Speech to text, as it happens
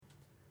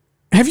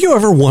Have you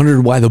ever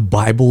wondered why the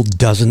Bible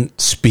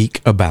doesn't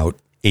speak about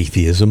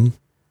atheism?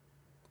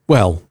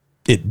 Well,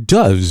 it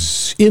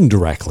does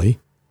indirectly,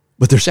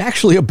 but there's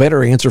actually a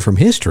better answer from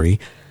history.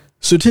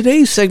 So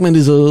today's segment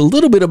is a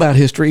little bit about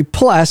history,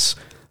 plus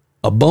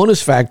a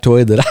bonus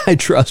factoid that I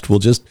trust will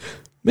just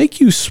make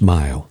you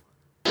smile.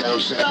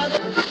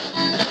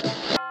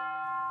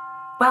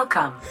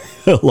 Welcome.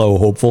 Hello,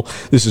 hopeful.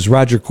 This is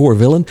Roger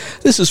Corvillin.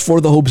 This is for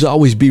the Hope's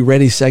Always Be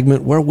Ready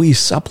segment, where we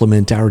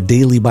supplement our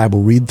daily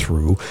Bible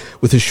read-through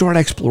with a short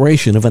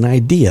exploration of an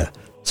idea,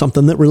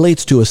 something that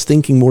relates to us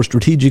thinking more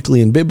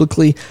strategically and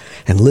biblically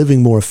and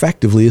living more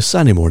effectively as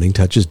Sunday morning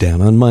touches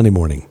down on Monday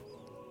morning,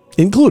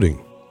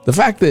 including the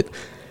fact that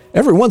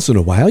every once in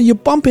a while you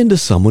bump into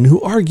someone who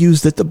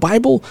argues that the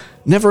Bible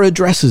never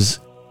addresses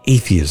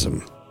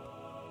atheism.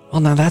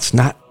 Well, now that's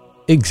not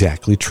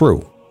exactly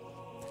true.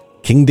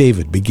 King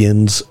David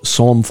begins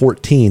Psalm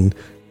 14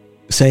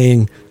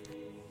 saying,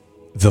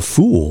 "The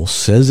fool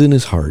says in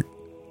his heart,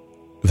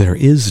 there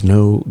is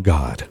no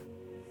God."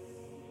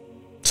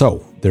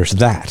 So there's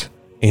that,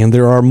 and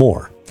there are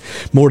more.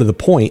 More to the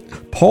point,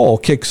 Paul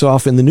kicks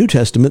off in the New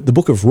Testament, the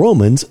book of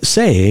Romans,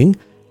 saying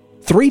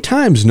 3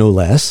 times no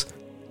less,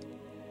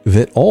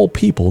 that all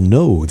people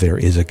know there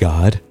is a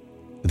God.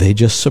 They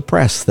just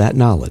suppress that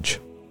knowledge.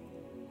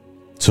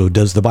 So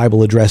does the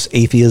Bible address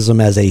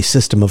atheism as a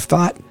system of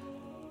thought?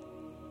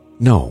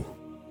 No.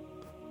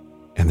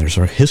 And there's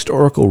a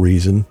historical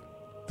reason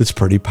that's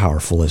pretty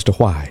powerful as to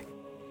why.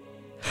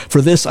 For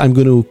this, I'm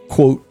going to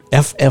quote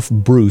F.F.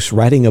 Bruce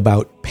writing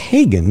about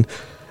pagan,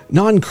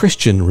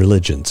 non-Christian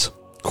religions.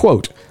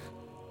 Quote,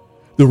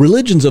 "The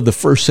religions of the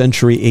 1st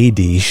century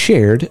A.D.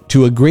 shared,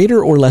 to a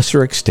greater or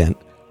lesser extent,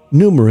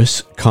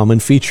 numerous common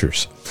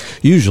features.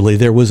 Usually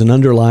there was an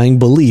underlying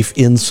belief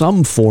in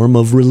some form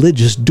of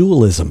religious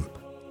dualism.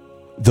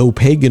 Though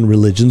pagan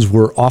religions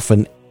were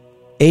often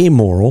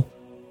amoral,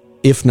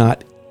 if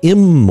not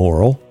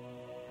immoral,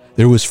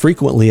 there was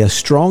frequently a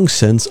strong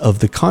sense of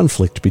the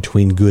conflict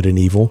between good and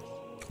evil,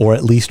 or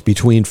at least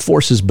between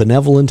forces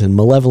benevolent and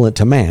malevolent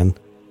to man.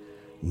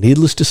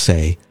 Needless to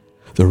say,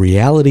 the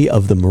reality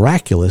of the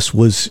miraculous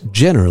was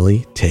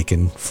generally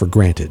taken for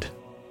granted."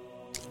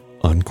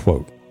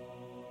 Unquote.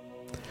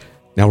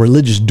 Now,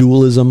 religious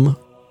dualism,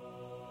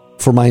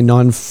 for my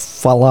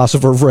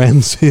non-philosopher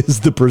friends, is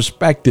the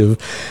perspective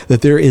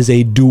that there is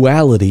a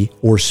duality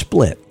or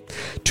split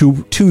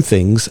to two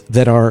things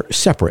that are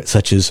separate,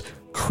 such as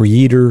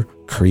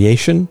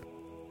creator-creation,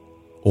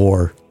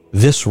 or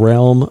this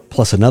realm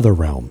plus another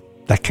realm,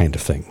 that kind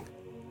of thing.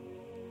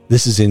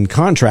 This is in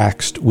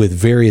contrast with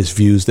various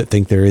views that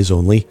think there is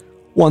only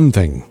one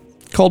thing,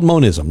 called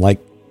monism, like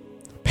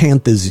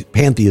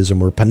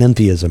pantheism or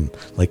panentheism,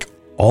 like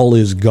all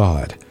is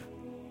God.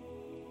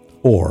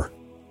 Or,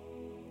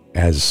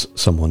 as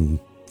someone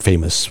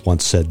famous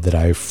once said that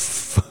I've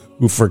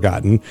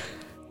forgotten,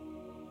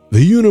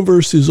 "The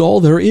universe is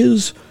all there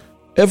is,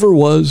 ever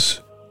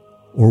was,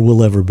 or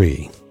will ever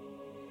be."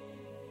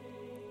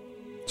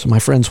 So my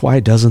friends, why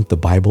doesn't the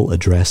Bible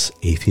address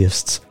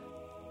atheists?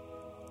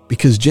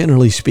 Because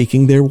generally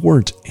speaking, there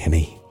weren't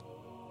any.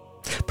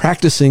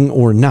 Practicing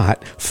or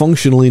not,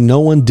 functionally no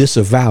one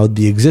disavowed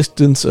the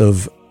existence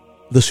of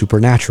the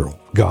supernatural,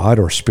 God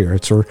or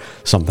spirits or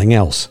something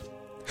else.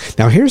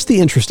 Now here's the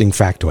interesting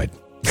factoid,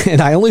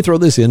 and I only throw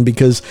this in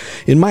because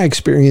in my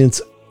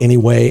experience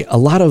anyway, a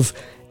lot of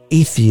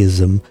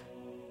atheism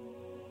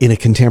in a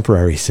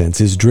contemporary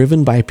sense is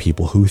driven by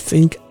people who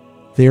think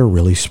they're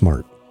really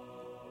smart.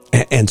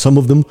 And some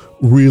of them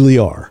really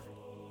are.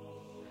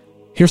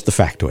 Here's the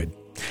factoid.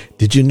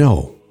 Did you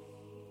know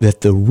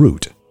that the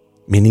root,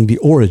 meaning the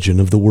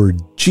origin of the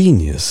word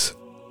genius,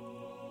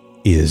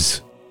 is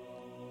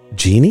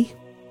genie?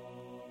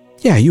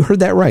 Yeah, you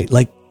heard that right.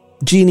 Like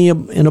genie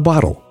in a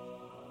bottle.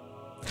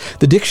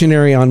 The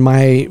dictionary on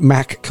my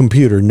Mac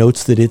computer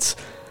notes that it's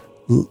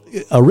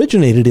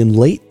originated in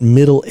late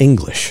Middle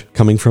English,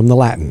 coming from the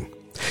Latin.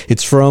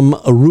 It's from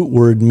a root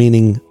word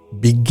meaning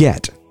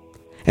beget,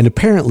 and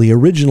apparently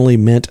originally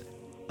meant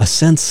a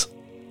sense,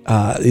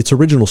 its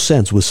original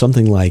sense was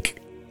something like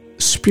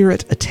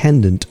spirit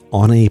attendant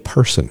on a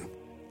person.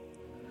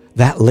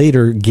 That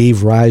later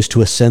gave rise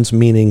to a sense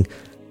meaning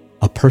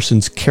a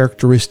person's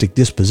characteristic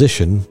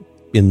disposition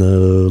in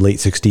the late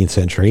 16th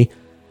century,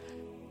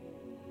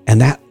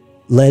 and that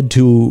led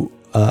to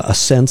a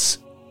sense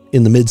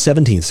in the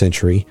mid-17th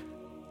century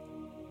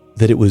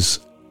that it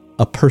was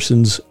a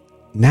person's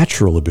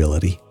natural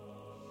ability,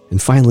 and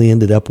finally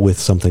ended up with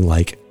something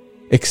like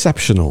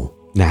exceptional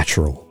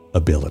natural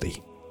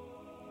ability.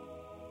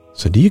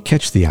 So do you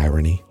catch the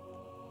irony?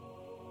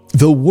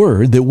 The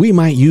word that we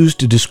might use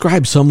to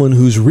describe someone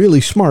who's really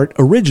smart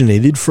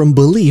originated from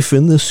belief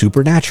in the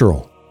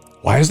supernatural.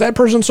 Why is that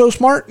person so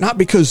smart? Not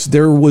because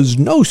there was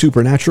no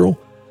supernatural,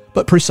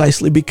 but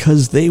precisely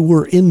because they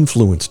were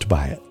influenced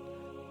by it.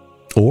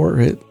 Or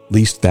at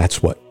least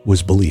that's what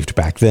was believed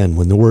back then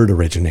when the word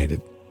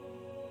originated.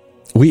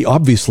 We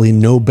obviously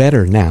know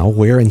better now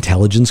where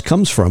intelligence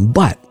comes from,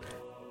 but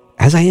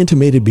As I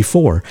intimated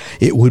before,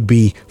 it would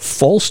be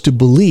false to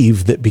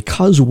believe that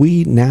because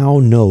we now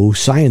know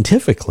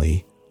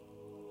scientifically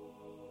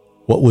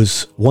what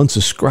was once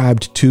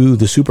ascribed to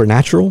the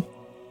supernatural,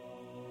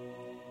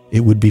 it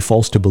would be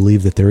false to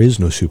believe that there is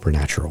no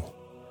supernatural.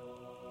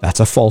 That's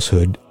a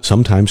falsehood,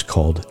 sometimes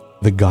called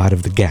the God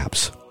of the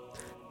Gaps.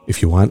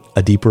 If you want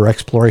a deeper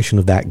exploration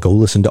of that, go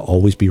listen to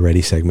Always Be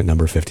Ready segment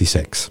number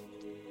 56.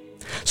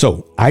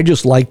 So I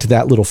just liked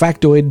that little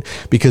factoid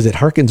because it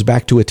harkens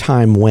back to a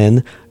time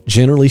when,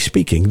 generally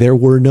speaking, there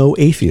were no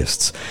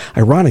atheists.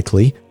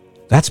 Ironically,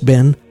 that's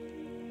been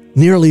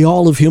nearly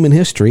all of human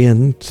history,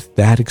 and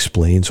that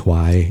explains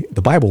why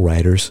the Bible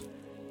writers,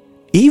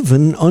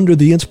 even under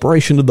the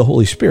inspiration of the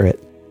Holy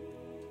Spirit,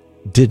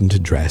 didn't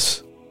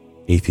address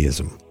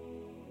atheism.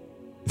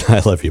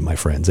 I love you, my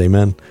friends.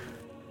 Amen.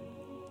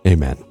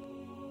 Amen.